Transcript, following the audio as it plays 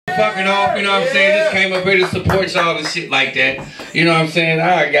fucking off, you know what I'm saying? Just came up here to support y'all and shit like that. You know what I'm saying?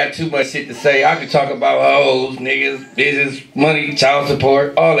 I ain't got too much shit to say. I could talk about hoes, niggas, business, money, child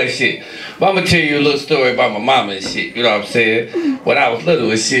support, all that shit. But I'm gonna tell you a little story about my mama and shit, you know what I'm saying? When I was little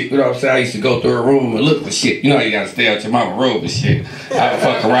and shit, you know what I'm saying? I used to go through her room and look for shit. You know how you gotta stay out your mama robe and shit. I would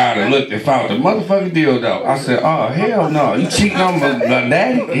fuck around and looked and found the motherfucking dildo. I said, oh, hell no. You cheating on my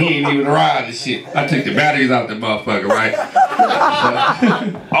daddy? He ain't even around and shit. I took the batteries out the motherfucker, right?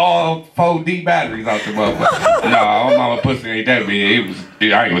 All 4D batteries out the motherfucker. No, my mama pussy ain't that big. It was,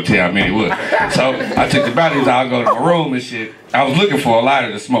 I ain't gonna tell how many it was. So I took the batteries out, go to my room and shit. I was looking for a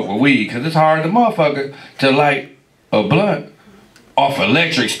lighter to smoke with weed, cause it's hard to motherfucker to light a blunt off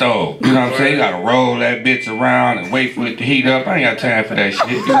electric stove. You know what I'm saying? You gotta roll that bitch around and wait for it to heat up. I ain't got time for that shit.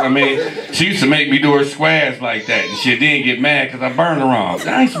 You know what I mean? She used to make me do her squares like that and shit. Then get mad cause I burned her wrong.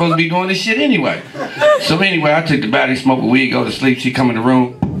 I ain't supposed to be doing this shit anyway. So anyway, I took the battery, smoke a weed, go to sleep. She come in the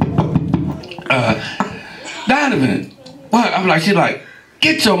room. Donovan, what? I'm like, she like,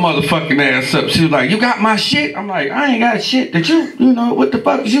 get your motherfucking ass up. She was like, you got my shit? I'm like, I ain't got shit that you know, what the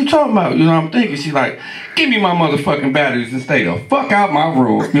fuck is you talking about? You know what I'm thinking? She like, give me my motherfucking batteries and stay the fuck out my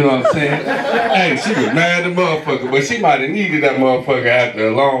room. You know what I'm saying? Hey, she was mad at the motherfucker, but she might have needed that motherfucker after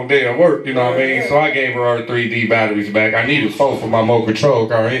a long day of work, you know what I mean? So I gave her 3D batteries back. I needed 4 for my Mo Control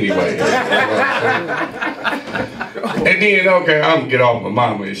car anyway. You know what I'm saying? And then, okay, I'm gonna get off my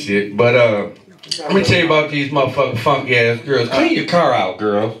mama and shit, but let me tell you about these motherfucking funky ass girls. Clean your car out,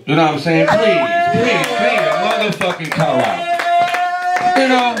 girls. You know what I'm saying? Please, please, clean your motherfucking car out. You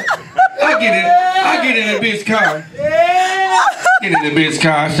know, I get in a bitch car. Get in the bitch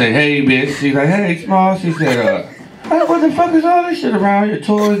car, I say, hey bitch. She's like, hey, small. She said, what the fuck is all this shit around here?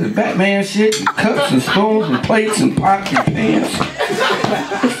 Toys and Batman shit, and cups and spoons and plates and pots and pans.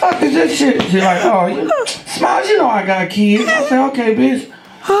 The fuck is this shit? She's like, oh, Smiles, you know I got kids. I said, okay, bitch.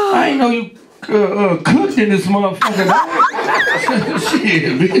 I ain't know you cooked in this motherfucker.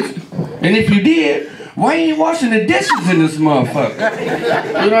 Shit, bitch. And if you did, why ain't you washing the dishes in this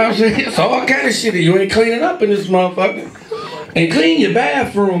motherfucker? You know what I'm saying? It's all kind of shit that you ain't cleaning up in this motherfucker. And clean your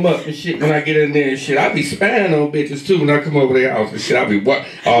bathroom up and shit when I get in there and shit. I be spying on bitches too when I come over their house and shit. I be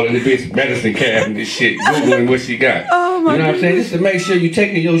all in the bitch medicine cabinet and shit, Googling what she got. Oh my, you know what I'm saying? Just to make sure you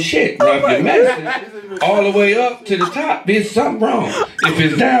taking your shit, your medicine all the way up to the top. There's something wrong. If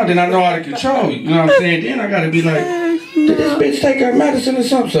it's down, then I know how to control you. You know what I'm saying? Then I gotta be like, did this bitch take her medicine or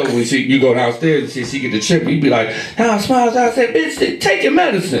something? So when you go downstairs and she get the trip, you be like, nah, Smiles, I said, bitch, take your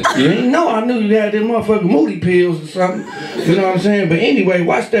medicine. You ain't know I knew you had them motherfucking moody pills or something. You know what I'm saying? But anyway,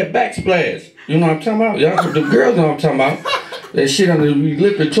 watch that backsplash. You know what I'm talking about? Y'all, the girls know what I'm talking about. That shit under, you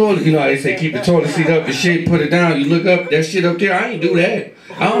lift the toilet, you know how they say keep the toilet seat up and shit, put it down, you look up, that shit up there, I ain't do that.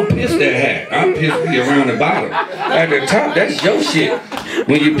 I don't piss that hat. I piss around the bottom. At the top, that's your shit.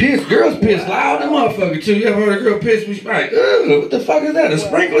 When you piss, girls piss loud the motherfucker too. You ever heard a girl piss me? She's like, ugh, what the fuck is that? A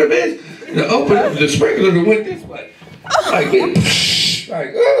sprinkler, bitch? The sprinkler that went this way. Like, bitch,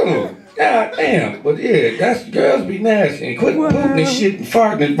 like, oh. God damn, but yeah, that's girls be nasty and quit putting this shit and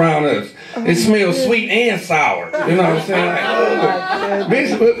farting around us. It smells sweet and sour. You know what I'm saying? Like,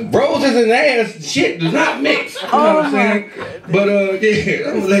 bitch, roses and ass shit does not mix. You know what I'm saying? But yeah,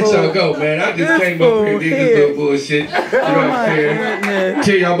 I'm gonna let y'all go, man. I just came up here and did this little bullshit. You know what I'm saying?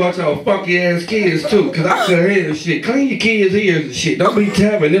 Tell y'all about y'all funky ass kids too, cause I tell her and shit. Clean your kids' ears and shit. Don't be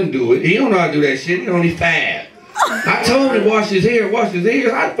having them do it. He don't know how to do that shit. He only 5. I told him to wash his hair, wash his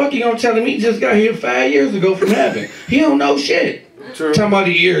ears. How the fuck you gonna tell him he just got here 5 years ago from heaven? He don't know shit. True. Talking about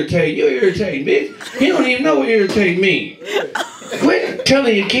he irritate. You irritate, bitch. He don't even know what irritate means. Quit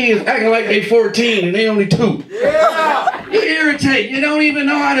telling your kids acting like they 14 and they only 2. Yeah. You irritate. You don't even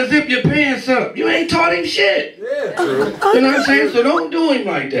know how to zip your pants up. You ain't taught him shit. Yeah. True. You know what I'm saying? So don't do him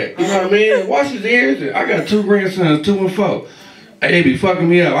like that. You know what I mean? Wash his ears. I got 2 grandsons, 2 and 4. They be fucking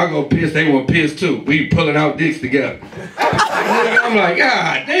me up. I go piss, they want piss too. We pulling out dicks together. I'm like,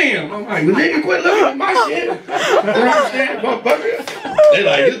 God damn. I'm like, well, nigga, quit looking at my shit. You know what I'm saying, motherfucker? They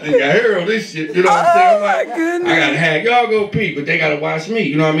like, this nigga got hair on this shit. You know what I'm saying? I'm like, I gotta have y'all go pee, but they gotta watch me.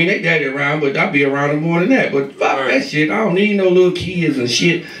 You know what I mean? They daddy around, but I be around them more than that. But fuck that shit. I don't need no little kids and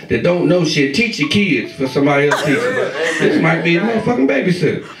shit that don't know shit. Teach your kids for somebody else teaching. This might be a motherfucking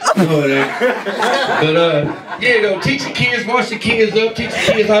babysitter. You know that. But yeah, though, teach your kids, wash your kids up, teach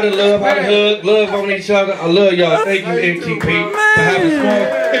your kids how to love, how to hug, love on each other. I love y'all. Thank you, NTP, for having fun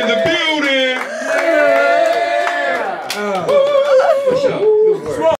in the building.